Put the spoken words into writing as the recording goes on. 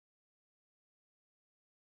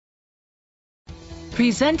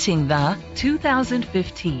Presenting the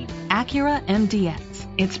 2015 Acura MDX.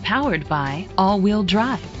 It's powered by all-wheel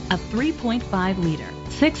drive, a 3.5-liter,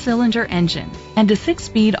 6-cylinder engine, and a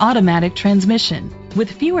 6-speed automatic transmission. With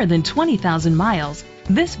fewer than 20,000 miles,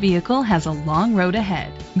 this vehicle has a long road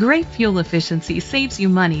ahead. Great fuel efficiency saves you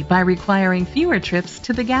money by requiring fewer trips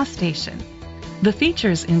to the gas station. The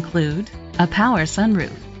features include a power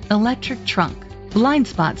sunroof, electric trunk, blind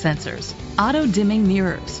spot sensors, auto-dimming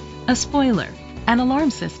mirrors, a spoiler, an alarm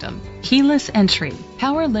system, keyless entry,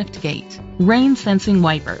 power liftgate, rain-sensing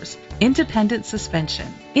wipers, independent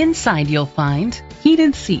suspension. Inside you'll find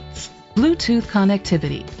heated seats, Bluetooth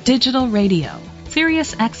connectivity, digital radio,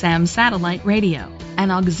 Sirius XM satellite radio, an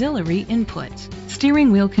auxiliary input,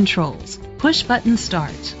 steering wheel controls, push-button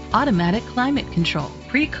start, automatic climate control,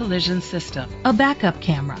 pre-collision system, a backup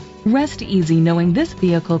camera. Rest easy knowing this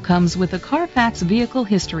vehicle comes with a Carfax Vehicle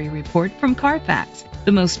History Report from Carfax,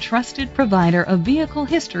 the most trusted provider of vehicle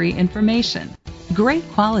history information. Great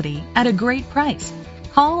quality at a great price.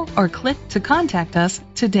 Call or click to contact us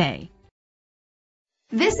today.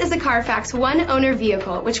 This is a Carfax one-owner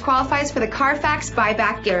vehicle which qualifies for the Carfax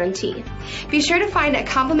buyback guarantee. Be sure to find a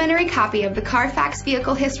complimentary copy of the Carfax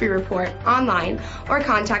Vehicle History Report online or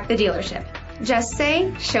contact the dealership. Just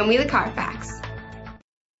say, "Show me the Carfax."